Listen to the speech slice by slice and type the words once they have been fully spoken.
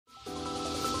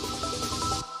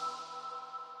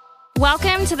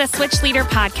Welcome to the Switch Leader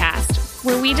Podcast,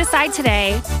 where we decide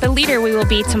today the leader we will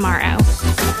be tomorrow.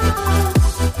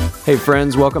 Hey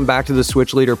friends, welcome back to the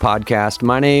Switch Leader Podcast.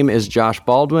 My name is Josh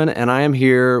Baldwin, and I am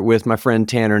here with my friend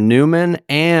Tanner Newman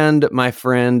and my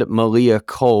friend Malia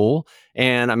Cole.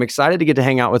 And I'm excited to get to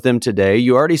hang out with them today.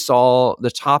 You already saw the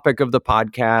topic of the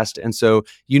podcast, and so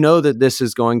you know that this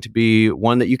is going to be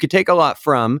one that you could take a lot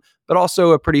from, but also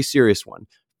a pretty serious one.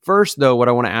 First, though, what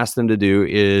I want to ask them to do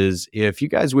is, if you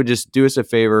guys would just do us a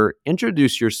favor,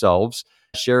 introduce yourselves,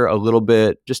 share a little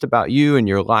bit just about you and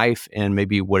your life and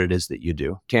maybe what it is that you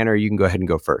do. Tanner, you can go ahead and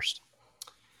go first.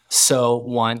 So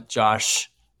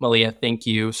Josh, Malia, thank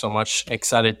you so much.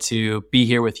 Excited to be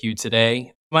here with you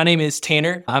today. My name is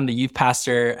Tanner. I'm the youth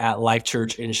pastor at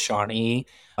Life.Church in Shawnee.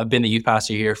 I've been the youth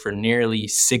pastor here for nearly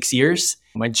 6 years.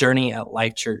 My journey at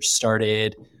Life.Church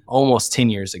started almost 10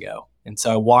 years ago. And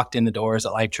so I walked in the doors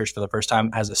at Life.Church for the first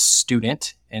time as a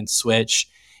student in Switch.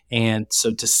 And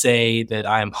so to say that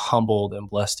I am humbled and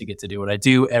blessed to get to do what I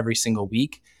do every single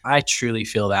week, I truly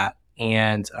feel that.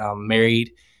 And I'm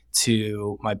married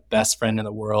to my best friend in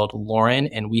the world, Lauren,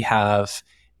 and we have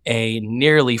a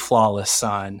nearly flawless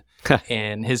son.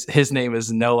 And his name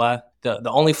is Noah. The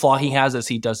only flaw he has is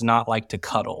he does not like to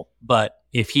cuddle. But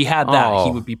if he had that,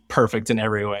 he would be perfect in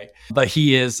every way. But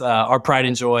he is our pride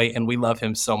and joy, and we love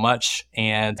him so much.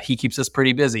 And he keeps us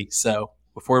pretty busy. So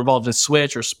if we're involved in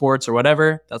Switch or sports or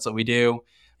whatever, that's what we do.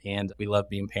 And we love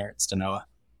being parents to Noah.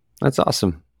 That's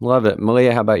awesome. Love it.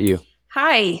 Malia, how about you?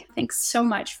 Hi, thanks so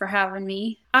much for having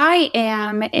me. I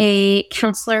am a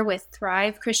counselor with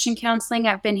Thrive Christian Counseling.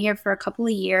 I've been here for a couple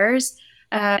of years.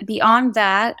 Beyond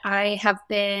that, I have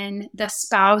been the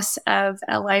spouse of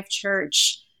a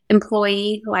Life.Church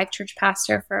employee, Life.Church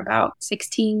pastor for about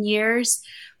 16 years,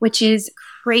 which is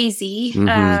crazy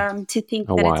to think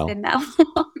that it's been that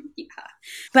long. Yeah.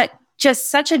 But just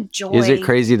such a joy. Is it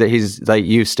crazy that he's like,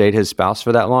 you stayed his spouse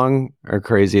for that long, or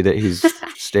crazy that he's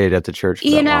stayed at the church for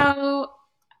that long?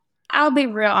 I'll be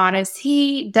real honest.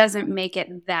 He doesn't make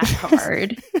it that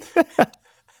hard.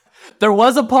 There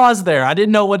was a pause there. I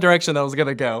didn't know what direction that was going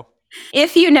to go.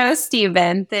 If you know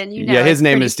Stephen, then you know. Yeah, his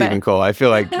name is Stephen Cole. I feel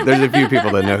like there's a few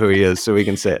people that know who he is, so we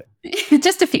can say it.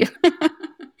 Just a few.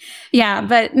 Yeah,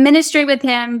 but ministry with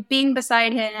him, being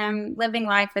beside him, living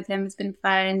life with him has been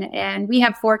fun. And we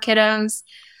have 4 kiddos.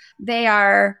 They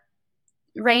are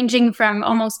ranging from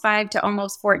almost 5 to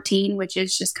almost 14, which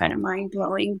is just kind of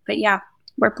mind-blowing. But yeah,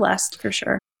 we're blessed for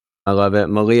sure. I love it.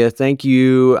 Malia, thank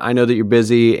you. I know that you're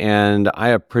busy, and I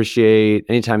appreciate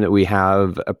anytime that we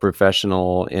have a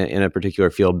professional in a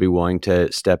particular field be willing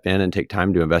to step in and take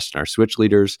time to invest in our Switch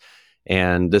leaders.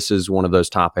 And this is one of those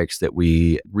topics that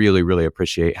we really, really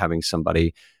appreciate having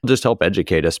somebody just help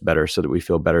educate us better so that we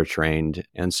feel better trained.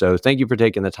 And so thank you for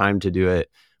taking the time to do it.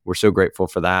 We're so grateful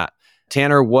for that.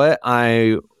 Tanner, what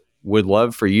I would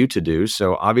love for you to do,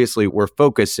 so obviously we're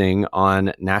focusing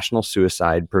on National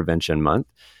Suicide Prevention Month.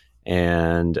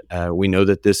 And we know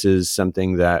that this is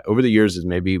something that over the years has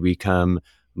maybe become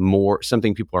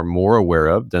something people are more aware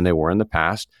of than they were in the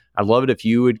past. I'd love it if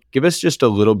you would give us just a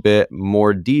little bit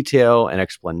more detail and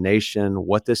explanation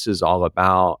what this is all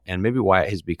about and maybe why it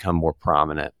has become more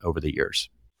prominent over the years.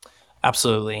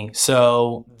 Absolutely.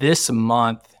 So this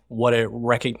month, what it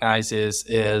recognizes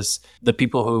is the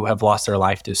people who have lost their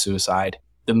life to suicide,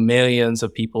 the millions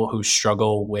of people who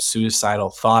struggle with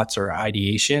suicidal thoughts or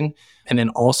ideation, and then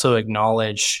also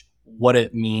acknowledge what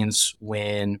it means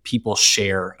when people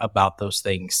share about those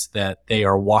things that they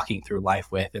are walking through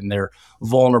life with, and they're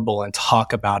vulnerable and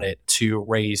talk about it to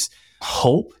raise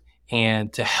hope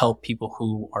and to help people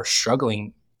who are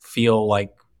struggling feel like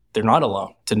they're not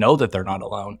alone, to know that they're not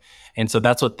alone. And so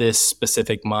that's what this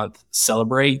specific month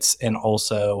celebrates and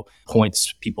also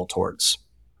points people towards.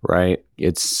 Right.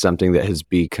 It's something that has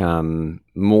become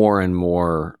more and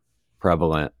more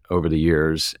prevalent over the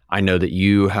years. I know that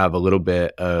you have a little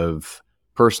bit of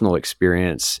personal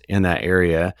experience in that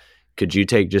area. Could you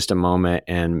take just a moment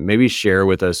and maybe share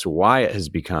with us why it has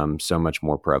become so much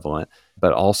more prevalent,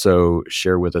 but also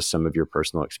share with us some of your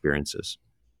personal experiences?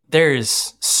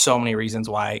 There's so many reasons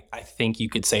why I think you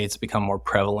could say it's become more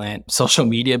prevalent. Social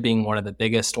media being one of the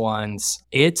biggest ones.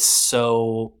 It's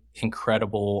so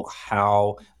incredible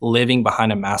how living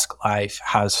behind a mask life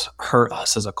has hurt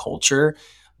us as a culture,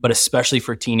 but especially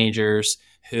for teenagers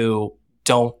who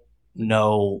don't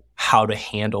know how to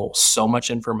handle so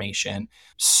much information,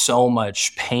 so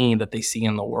much pain that they see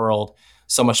in the world,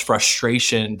 so much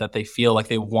frustration that they feel like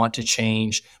they want to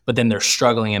change, but then they're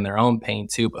struggling in their own pain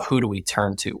too. But who do we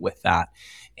turn to with that?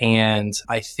 And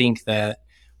I think that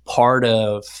part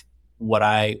of what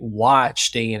I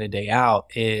watch day in and day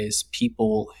out is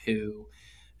people who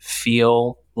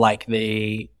feel like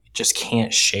they just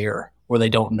can't share, or they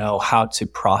don't know how to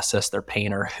process their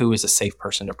pain, or who is a safe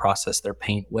person to process their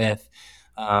pain with.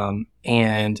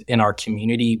 And in our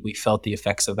community, we felt the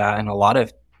effects of that in a lot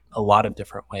of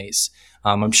different ways.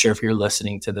 I'm sure if you're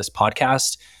listening to this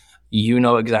podcast, you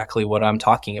know exactly what I'm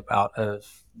talking about, of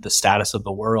the status of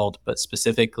the world. But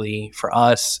specifically for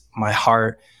us, my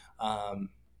heart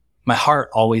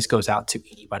always goes out to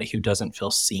anybody who doesn't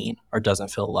feel seen or doesn't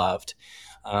feel loved,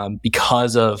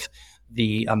 because of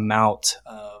the amount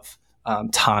of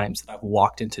times that I've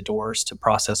walked into doors to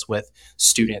process with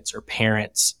students or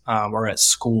parents, or at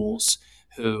schools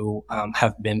who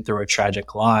have been through a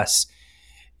tragic loss.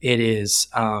 It is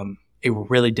a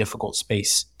really difficult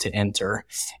space to enter.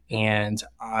 And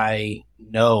I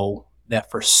know that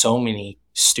for so many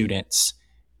students,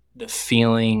 the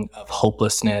feeling of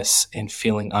hopelessness and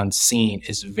feeling unseen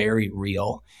is very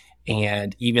real.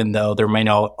 And even though there may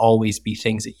not always be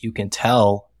things that you can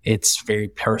tell, it's very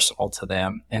personal to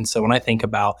them. And so when I think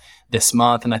about this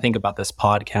month and I think about this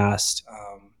podcast,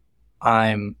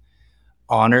 I'm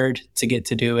honored to get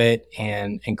to do it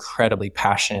and incredibly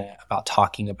passionate about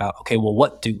talking about, okay, well,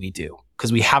 what do we do?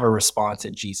 Because we have a response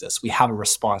at Jesus. We have a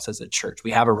response as a church.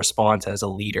 We have a response as a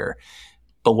leader.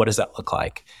 But what does that look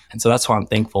like? And so that's why I'm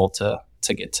thankful to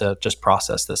get to just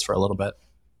process this for a little bit.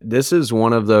 This is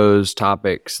one of those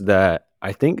topics that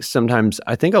I think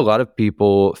a lot of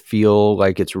people feel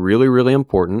like it's really, really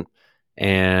important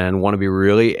and want to be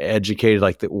really educated,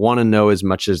 like they want to know as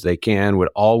much as they can, would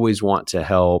always want to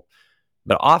help,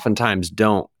 but oftentimes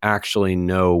don't actually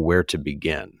know where to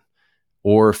begin,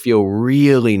 or feel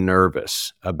really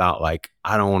nervous about, like,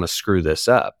 I don't want to screw this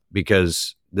up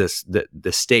because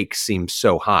the stakes seem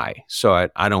so high. So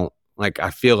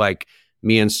I feel like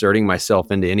me inserting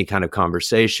myself into any kind of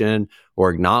conversation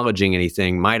or acknowledging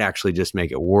anything might actually just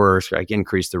make it worse, like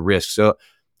increase the risk. So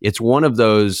it's one of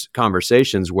those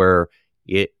conversations where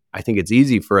I think it's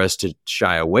easy for us to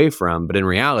shy away from, but in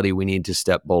reality, we need to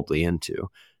step boldly into.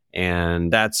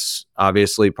 And that's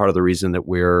obviously part of the reason that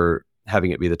we're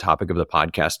having it be the topic of the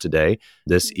podcast today.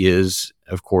 This is,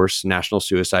 of course, National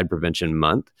Suicide Prevention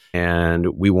Month, and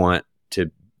we want to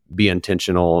be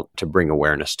intentional to bring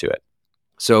awareness to it.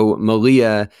 So,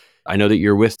 Malia, I know that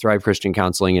you're with Thrive Christian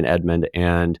Counseling in Edmond,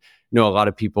 and know a lot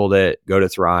of people that go to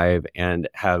Thrive and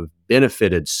have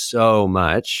benefited so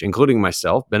much, including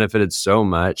myself, benefited so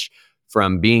much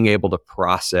from being able to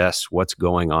process what's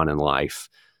going on in life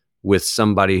with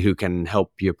somebody who can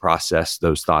help you process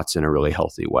those thoughts in a really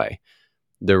healthy way.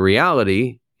 The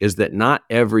reality is that not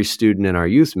every student in our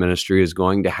youth ministry is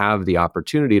going to have the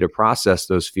opportunity to process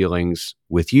those feelings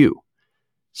with you.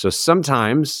 So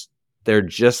sometimes they're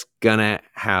just gonna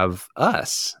have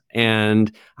us.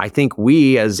 And I think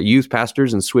we as youth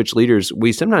pastors and switch leaders,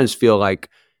 we sometimes feel like,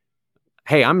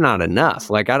 hey, I'm not enough.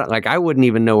 I wouldn't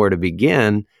even know where to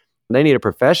begin. They need a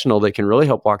professional that can really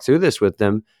help walk through this with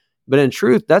them. But in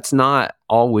truth, that's not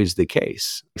always the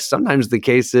case. Sometimes the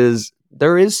case is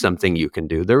there is something you can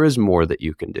do. There is more that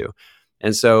you can do.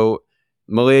 And so,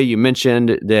 Malia, you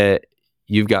mentioned that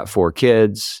you've got 4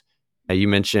 kids. You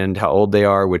mentioned how old they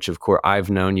are, which of course I've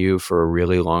known you for a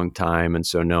really long time. And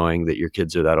so knowing that your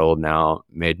kids are that old now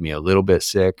made me a little bit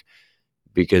sick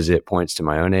because it points to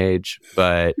my own age.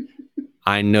 But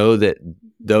I know that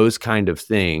those kind of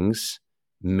things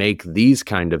make these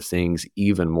kind of things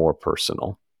even more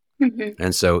personal. Mm-hmm.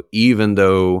 And so even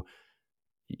though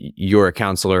you're a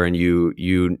counselor and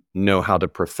you know how to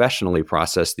professionally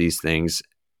process these things,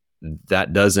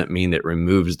 that doesn't mean it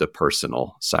removes the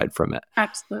personal side from it.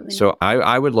 Absolutely. So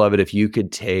I would love it if you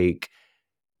could take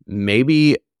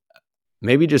maybe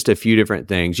just a few different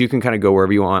things. You can kind of go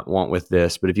wherever you want with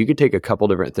this, but if you could take a couple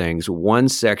different things, one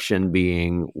section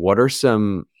being what are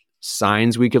some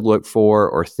signs we could look for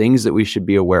or things that we should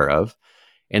be aware of?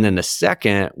 And then the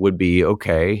second would be,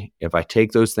 okay, if I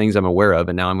take those things I'm aware of,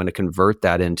 and now I'm going to convert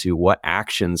that into what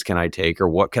actions can I take or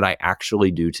what could I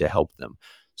actually do to help them?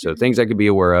 So things I could be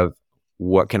aware of,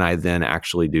 what can I then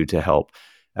actually do to help?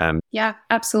 Yeah,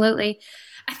 absolutely.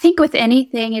 I think with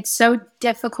anything, it's so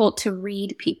difficult to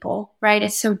read people, right?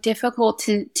 It's so difficult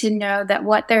to know that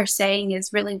what they're saying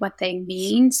is really what they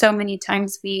mean. So many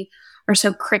times we are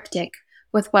so cryptic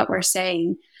with what we're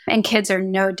saying, and kids are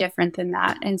no different than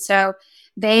that. And so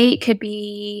they could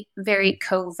be very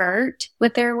covert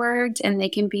with their words, and they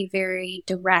can be very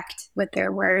direct with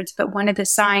their words. But one of the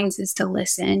signs is to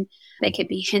listen. They could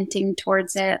be hinting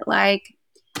towards it, like,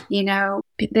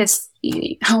 this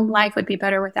home life would be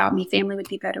better without me. Family would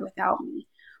be better without me,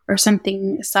 or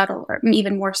something subtle, or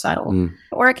even more subtle.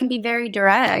 Or it can be very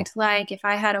direct, like if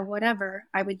I had a whatever,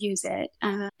 I would use it.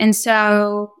 And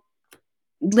so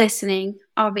listening,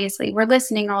 obviously. We're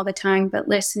listening all the time, but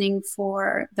listening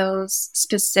for those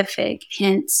specific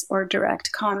hints or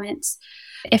direct comments.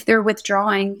 If they're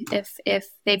withdrawing, if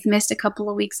they've missed a couple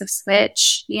of weeks of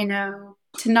switch, to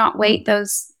not wait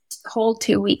those whole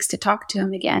 2 weeks to talk to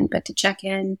them again, but to check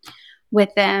in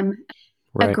with them.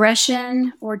 Right.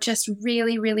 Aggression or just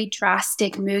really, really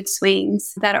drastic mood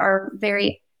swings that are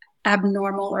very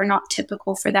abnormal or not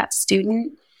typical for that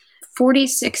student.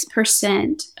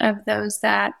 46% of those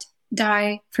that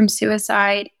die from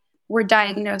suicide were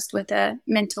diagnosed with a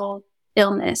mental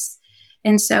illness.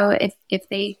 And so if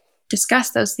they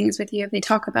discuss those things with you, if they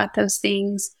talk about those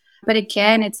things, but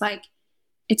again,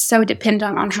 it's so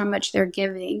dependent on how much they're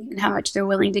giving and how much they're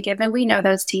willing to give. And we know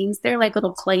those teens, they're like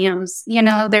little clams,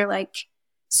 they're like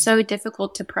so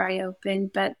difficult to pry open,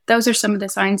 but those are some of the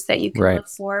signs that you can look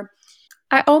for.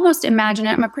 I almost imagine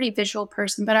it, I'm a pretty visual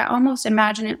person, but I almost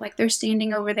imagine it like they're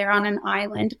standing over there on an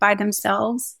island by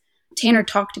themselves. Tanner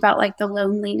talked about like the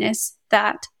loneliness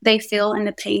that they feel and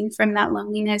the pain from that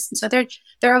loneliness. And so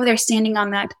they're over there standing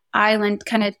on that island,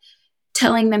 kind of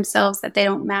telling themselves that they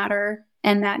don't matter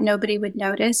and that nobody would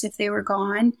notice if they were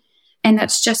gone. And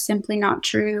that's just simply not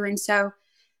true. And so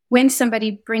when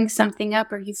somebody brings something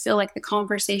up or you feel like the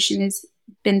conversation has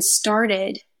been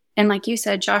started, and like you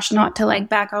said, Josh, not to like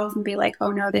back off and be like,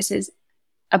 oh no, this is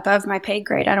above my pay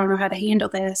grade, I don't know how to handle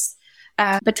this,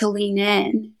 but to lean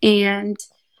in and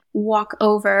walk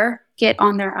over, get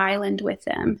on their island with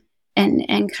them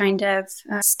and kind of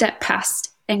step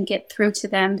past and get through to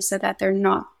them so that they're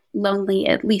not lonely,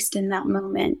 at least in that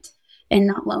moment, and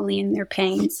not lonely in their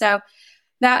pain. So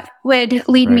that would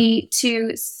lead me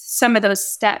to some of those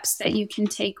steps that you can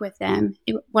take with them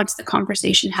once the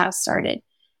conversation has started.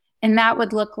 And that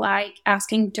would look like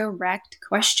asking direct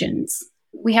questions.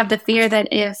 We have the fear that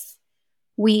if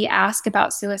we ask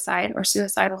about suicide or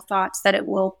suicidal thoughts, that it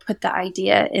will put the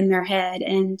idea in their head.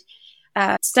 And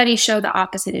studies show the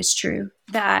opposite is true,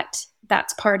 that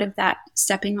that's part of that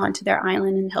stepping onto their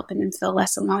island and helping them feel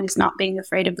less alone is not being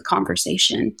afraid of the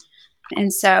conversation.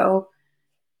 And so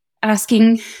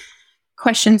asking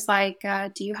questions like,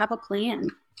 do you have a plan?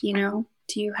 Do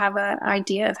you have an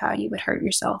idea of how you would hurt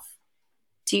yourself?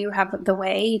 Do you have the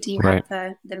way? Do you have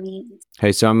the means?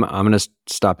 Hey, so I'm going to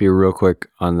stop you real quick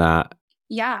on that.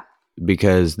 Yeah.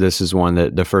 Because this is one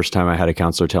that the first time I had a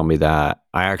counselor tell me that,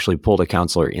 I actually pulled a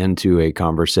counselor into a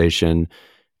conversation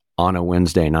on a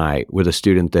Wednesday night with a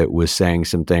student that was saying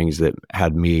some things that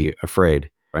had me afraid.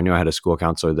 I knew I had a school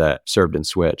counselor that served in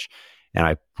Switch, and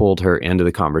I pulled her into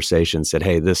the conversation, said,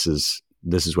 hey, this is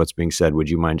what's being said. Would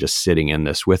you mind just sitting in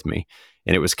this with me?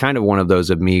 And it was kind of one of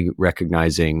those of me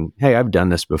recognizing, hey, I've done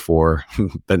this before,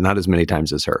 but not as many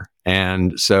times as her.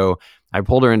 And so I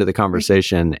pulled her into the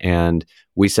conversation and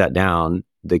we sat down.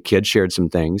 The kid shared some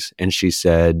things and she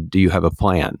said, do you have a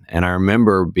plan? And I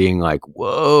remember being like,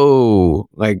 whoa,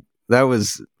 like that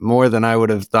was more than I would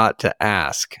have thought to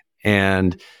ask.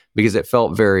 And because it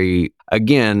felt very,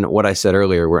 again, what I said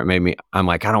earlier, where it made me, I'm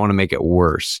like, I don't want to make it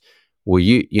worse. Well,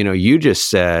 you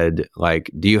just said, like,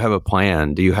 do you have a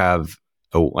plan? Do you have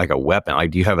a weapon?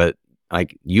 Like, do you have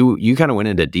you kind of went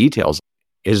into details.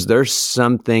 Is there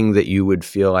something that you would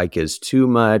feel like is too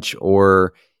much,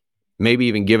 or maybe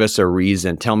even give us a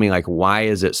reason? Tell me, like, why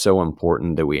is it so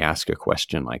important that we ask a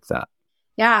question like that?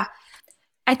 Yeah.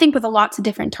 I think with lots of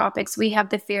different topics, we have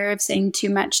the fear of saying too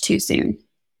much too soon,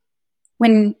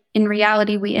 when in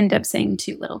reality, we end up saying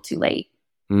too little too late.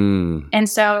 And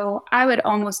so I would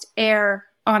almost err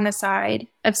on the side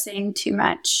of saying too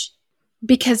much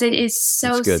because it is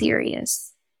so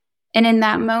serious. And in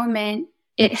that moment,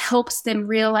 it helps them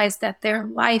realize that their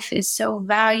life is so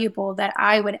valuable that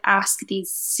I would ask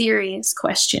these serious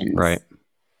questions. Right.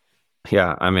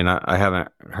 Yeah. I mean, I haven't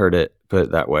heard it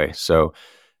put that way. So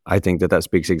I think that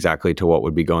speaks exactly to what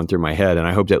would be going through my head. And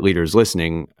I hope that leaders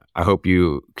listening, I hope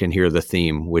you can hear the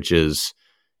theme, which is,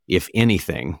 if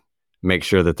anything, make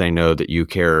sure that they know that you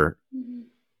care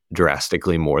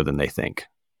drastically more than they think.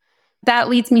 That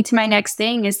leads me to my next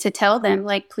thing, is to tell them,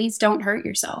 like, please don't hurt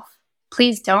yourself.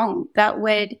 Please don't. That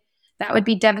would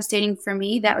be devastating for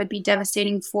me. That would be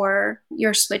devastating for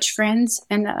your Switch friends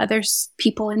and the other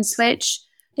people in Switch.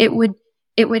 It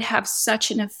would have such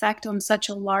an effect on such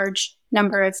a large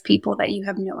number of people that you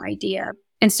have no idea.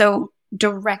 And so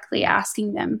directly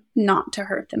asking them not to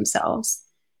hurt themselves.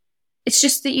 It's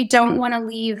just that you don't want to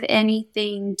leave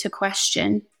anything to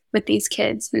question with these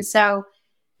kids. And so,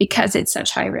 because it's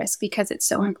such high risk, because it's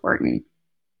so important.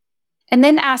 And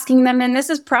then asking them, and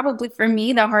this is probably for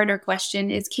me the harder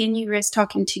question, is can you risk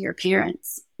talking to your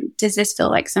parents? Does this feel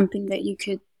like something that you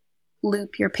could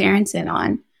loop your parents in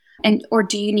on? Or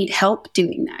do you need help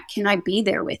doing that? Can I be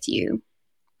there with you?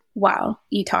 while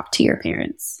you talk to your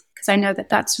parents, because I know that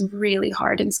that's really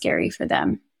hard and scary for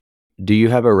them. Do you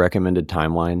have a recommended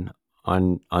timeline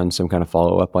on some kind of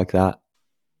follow-up like that?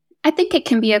 I think it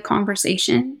can be a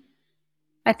conversation.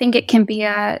 I think it can be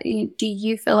do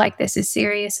you feel like this is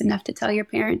serious enough to tell your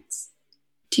parents?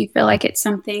 Do you feel like it's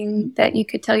something that you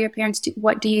could tell your parents?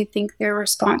 What do you think their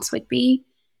response would be?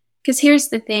 Because here's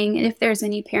the thing, if there's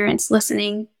any parents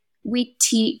listening, we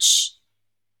teach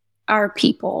our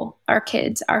people, our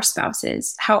kids, our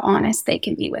spouses, how honest they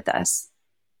can be with us.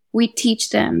 We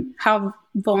teach them how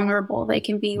vulnerable they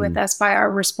can be with us by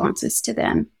our responses to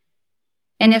them.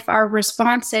 And if our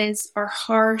responses are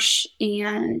harsh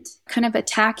and kind of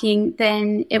attacking,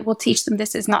 then it will teach them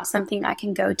this is not something I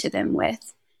can go to them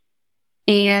with.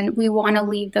 And we want to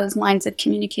leave those lines of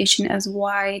communication as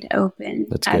wide open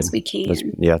as we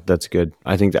can. That's good.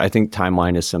 I think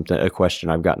timeline is a question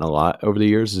I've gotten a lot over the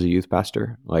years as a youth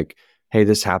pastor. Like, hey,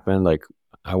 this happened. Like,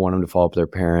 I want them to follow up with their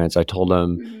parents. I told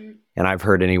them, and I've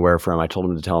heard anywhere from I told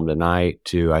them to tell them tonight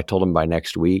to I told them by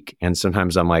next week. And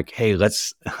sometimes I'm like, hey,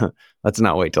 let's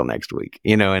not wait till next week,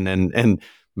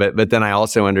 but then I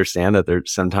also understand that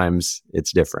sometimes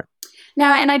it's different. No,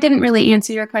 and I didn't really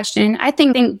answer your question. I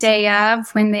think day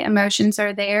of, when the emotions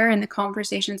are there and the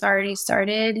conversation's already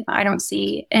started, I don't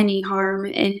see any harm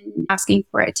in asking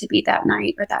for it to be that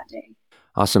night or that day.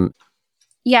 Awesome.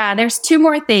 Yeah, there's two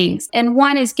more things. And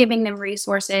one is giving them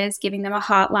resources, giving them a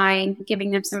hotline,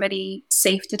 giving them somebody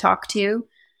safe to talk to,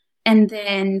 and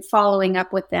then following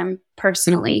up with them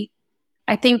personally.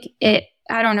 I think I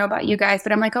don't know about you guys,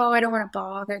 but I'm like, I don't want to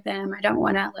bother them. I don't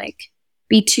want to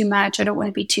be too much. I don't want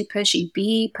to be too pushy.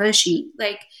 Be pushy.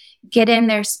 Get in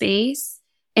their space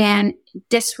and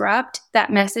disrupt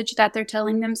that message that they're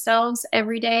telling themselves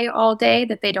every day, all day,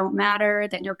 that they don't matter,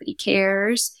 that nobody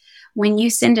cares. When you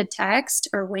send a text,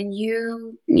 or when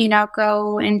you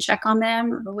go and check on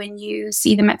them, or when you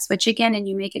see them at Switch again and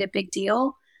you make it a big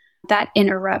deal, that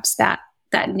interrupts that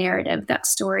narrative, that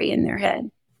story in their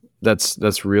head.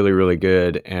 That's really, really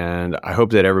good. And I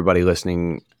hope that everybody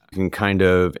listening can kind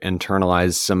of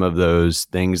internalize some of those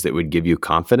things that would give you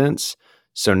confidence.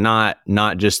 So not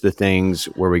just the things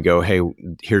where we go, hey,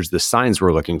 here's the signs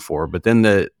we're looking for, but then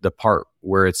the part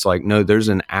where it's like, no, there's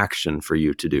an action for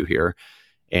you to do here.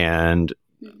 And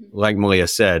like Malia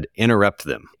said, interrupt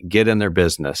them, get in their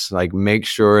business, make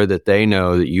sure that they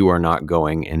know that you are not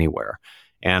going anywhere.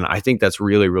 And I think that's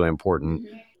really, really important.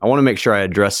 I want to make sure I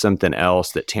address something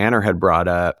else that Tanner had brought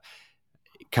up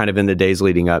kind of in the days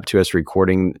leading up to us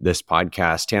recording this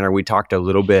podcast. Tanner, we talked a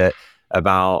little bit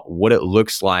about what it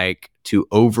looks like to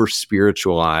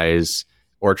over-spiritualize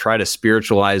or try to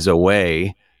spiritualize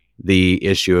away the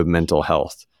issue of mental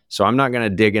health. So I'm not going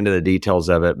to dig into the details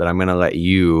of it, but I'm going to let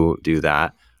you do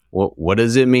that. What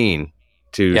does it mean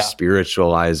to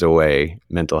spiritualize away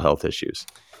mental health issues?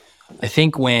 I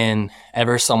think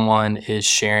whenever someone is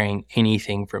sharing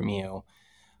anything from you,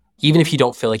 even if you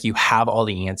don't feel like you have all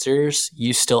the answers,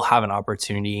 you still have an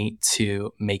opportunity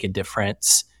to make a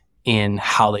difference in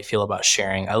how they feel about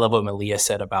sharing. I love what Malia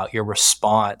said about your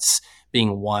response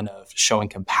being one of showing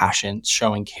compassion,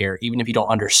 showing care, even if you don't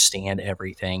understand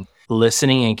everything.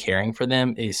 Listening and caring for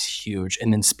them is huge.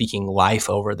 And then speaking life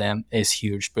over them is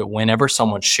huge. But whenever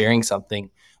someone's sharing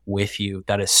something with you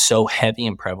that is so heavy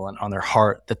and prevalent on their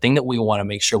heart, the thing that we want to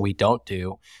make sure we don't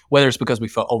do, whether it's because we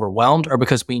feel overwhelmed or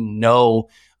because we know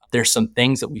there's some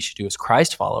things that we should do as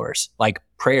Christ followers, like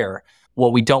prayer.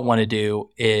 What we don't want to do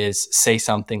is say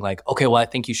something like, okay, well, I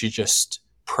think you should just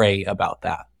pray about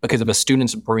that. Because if a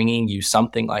student's bringing you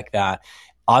something like that,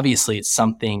 obviously it's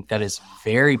something that is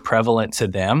very prevalent to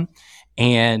them.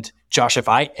 And Josh, if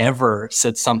I ever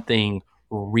said something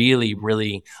really,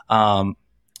 really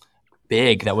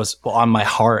big that was on my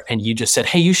heart and you just said,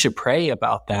 hey, you should pray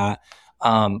about that,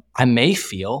 I may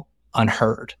feel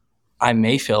unheard. I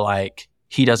may feel like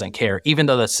he doesn't care, even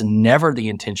though that's never the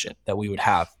intention that we would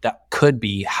have. That could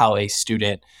be how a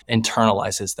student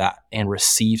internalizes that and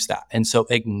receives that. And so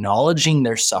acknowledging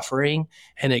their suffering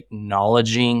and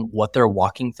acknowledging what they're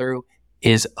walking through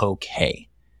is okay.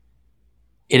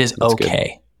 It is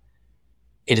okay.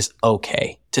 It is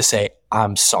okay to say,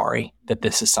 I'm sorry that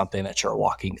this is something that you're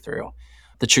walking through.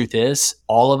 The truth is,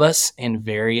 all of us in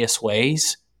various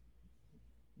ways,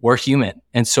 we're human.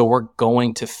 And so we're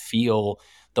going to feel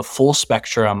the full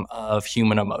spectrum of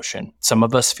human emotion. Some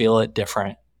of us feel it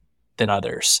different than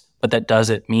others, but that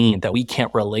doesn't mean that we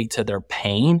can't relate to their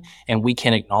pain and we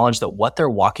can acknowledge that what they're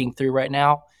walking through right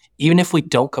now, even if we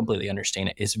don't completely understand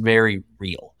it, is very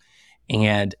real.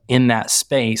 And in that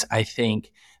space, I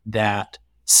think that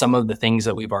some of the things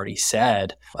that we've already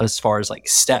said as far as like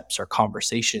steps or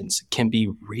conversations can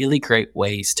be really great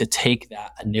ways to take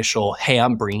that initial, hey,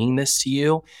 I'm bringing this to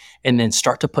you, and then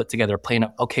start to put together a plan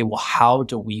of, okay, well, how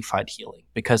do we find healing?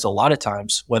 Because a lot of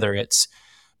times, whether it's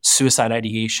suicide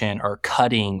ideation or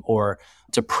cutting or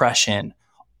depression,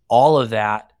 all of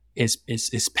that is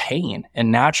pain.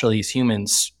 And naturally as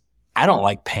humans, I don't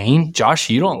like pain. Josh,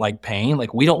 you don't like pain.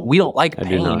 Like we don't like I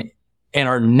do not. pain. And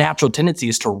our natural tendency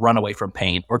is to run away from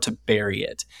pain or to bury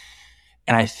it.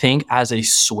 And I think as a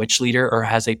switch leader or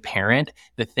as a parent,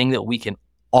 the thing that we can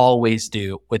always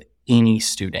do with any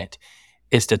student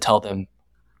is to tell them,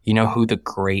 you know who the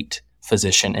great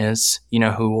physician is? You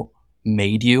know who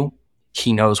made you?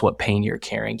 He knows what pain you're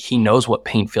carrying. He knows what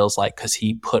pain feels like because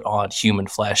he put on human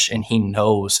flesh and he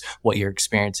knows what you're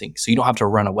experiencing. So you don't have to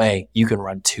run away. You can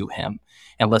run to him.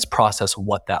 And let's process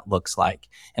what that looks like.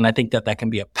 And I think that that can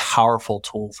be a powerful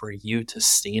tool for you to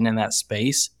stand in that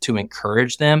space, to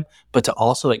encourage them, but to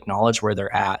also acknowledge where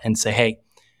they're at and say, hey,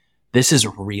 this is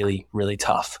really, really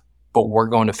tough, but we're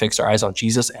going to fix our eyes on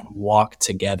Jesus and walk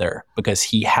together because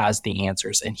he has the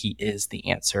answers and he is the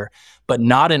answer, but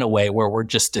not in a way where we're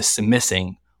just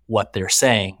dismissing what they're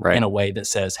saying, right, in a way that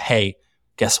says, hey,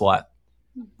 guess what?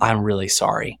 I'm really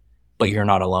sorry, but you're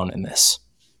not alone in this.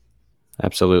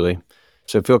 Absolutely.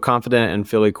 So feel confident and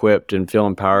feel equipped and feel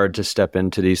empowered to step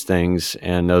into these things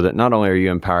and know that not only are you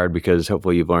empowered because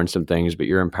hopefully you've learned some things, but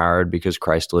you're empowered because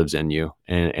Christ lives in you.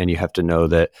 And you have to know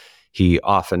that he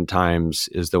oftentimes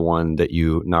is the one that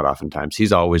not oftentimes,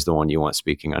 he's always the one you want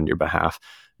speaking on your behalf,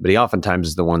 but he oftentimes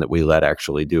is the one that we let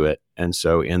actually do it. And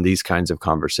so in these kinds of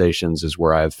conversations is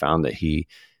where I've found that he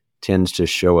tends to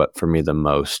show up for me the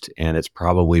most. And it's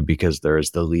probably because there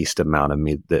is the least amount of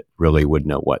me that really would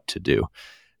know what to do.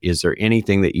 Is there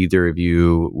anything that either of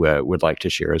you would like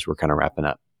to share as we're kind of wrapping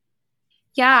up?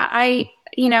 Yeah,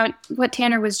 what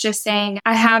Tanner was just saying,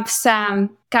 I have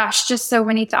just so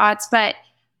many thoughts, but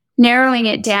narrowing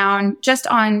it down just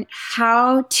on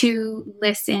how to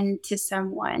listen to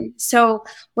someone. So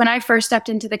when I first stepped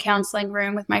into the counseling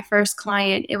room with my first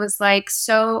client, it was like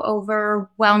so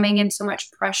overwhelming and so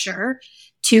much pressure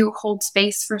to hold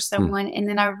space for someone. And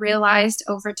then I realized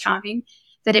over time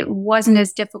that it wasn't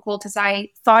as difficult as I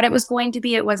thought it was going to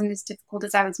be. It wasn't as difficult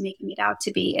as I was making it out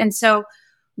to be. And so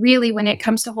really, when it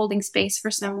comes to holding space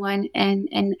for someone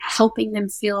and helping them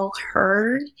feel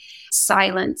heard,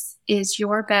 silence is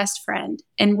your best friend.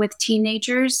 And with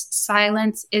teenagers,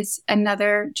 silence is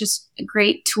another just a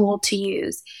great tool to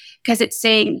use because it's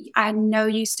saying, I know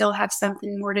you still have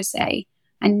something more to say.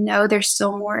 I know there's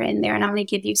still more in there and I'm going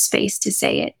to give you space to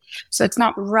say it. So it's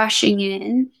not rushing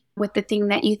in with the thing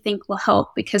that you think will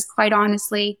help, because quite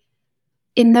honestly,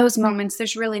 in those moments,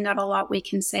 there's really not a lot we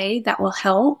can say that will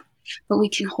help, but we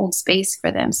can hold space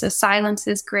for them. So silence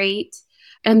is great.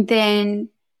 And then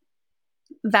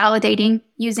validating,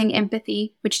 using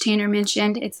empathy, which Tanner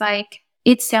mentioned. It's like,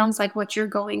 it sounds like what you're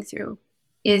going through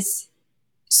is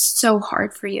so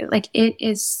hard for you. Like it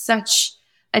is such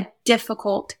a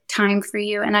difficult time for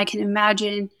you. And I can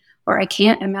imagine, or I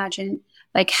can't imagine,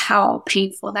 like how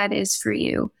painful that is for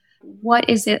you. What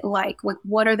is it like?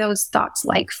 What are those thoughts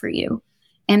like for you?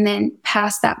 And then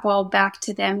pass that ball back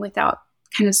to them without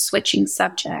kind of switching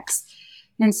subjects.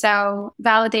 And so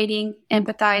validating,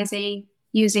 empathizing,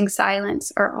 using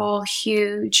silence are all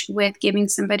huge with giving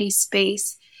somebody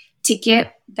space to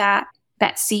get that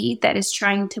seed that is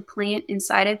trying to plant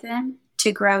inside of them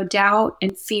to grow doubt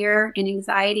and fear and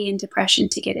anxiety and depression,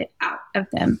 to get it out of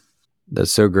them.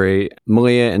 That's so great.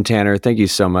 Malia and Tanner, thank you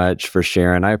so much for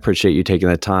sharing. I appreciate you taking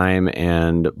the time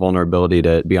and vulnerability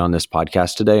to be on this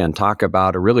podcast today and talk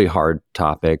about a really hard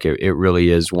topic. It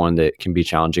really is one that can be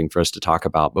challenging for us to talk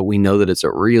about, but we know that it's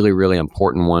a really, really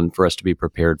important one for us to be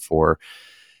prepared for.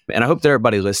 And I hope that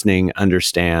everybody listening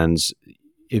understands,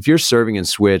 if you're serving in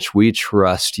Switch, we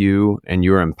trust you and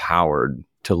you're empowered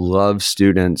to love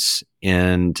students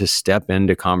and to step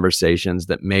into conversations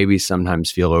that maybe sometimes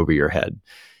feel over your head.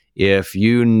 If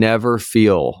you never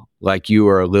feel like you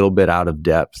are a little bit out of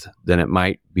depth, then it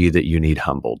might be that you need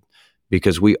humbled,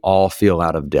 because we all feel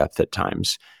out of depth at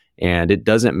times. And it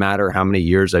doesn't matter how many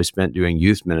years I've spent doing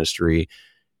youth ministry,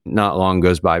 not long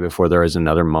goes by before there is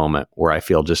another moment where I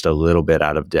feel just a little bit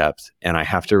out of depth. And I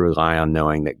have to rely on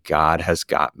knowing that God has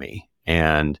got me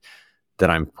and that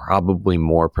I'm probably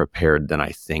more prepared than I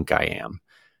think I am.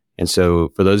 And so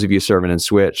for those of you serving in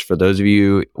Switch, for those of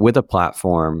you with a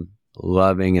platform,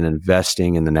 loving and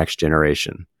investing in the next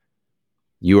generation,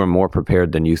 you are more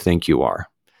prepared than you think you are.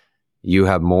 You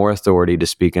have more authority to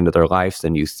speak into their life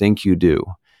than you think you do.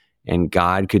 And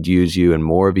God could use you in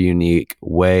more of a unique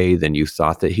way than you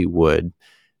thought that he would.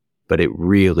 but it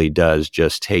really does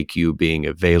just take you being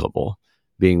available,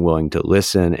 being willing to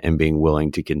listen, and being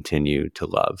willing to continue to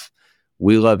love.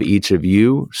 We love each of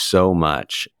you so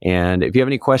much. And if you have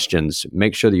any questions,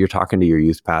 make sure that you're talking to your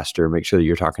youth pastor, make sure that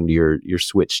you're talking to your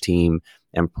switch team,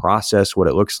 and process what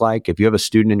it looks like. If you have a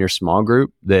student in your small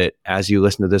group that, as you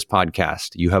listen to this podcast,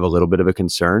 you have a little bit of a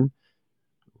concern,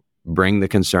 bring the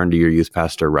concern to your youth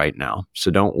pastor right now.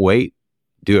 So don't wait.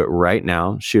 Do it right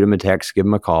now. Shoot them a text, give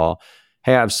them a call.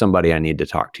 Hey, I have somebody I need to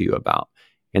talk to you about.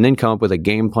 And then come up with a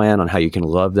game plan on how you can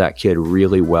love that kid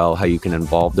really well, how you can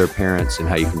involve their parents, and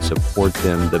how you can support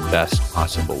them the best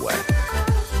possible way.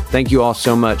 Thank you all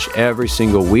so much every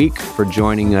single week for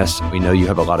joining us. We know you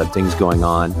have a lot of things going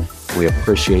on. We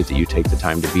appreciate that you take the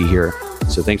time to be here.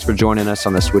 So thanks for joining us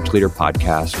on the Switch Leader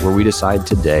podcast, where we decide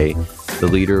today the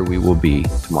leader we will be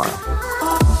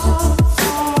tomorrow.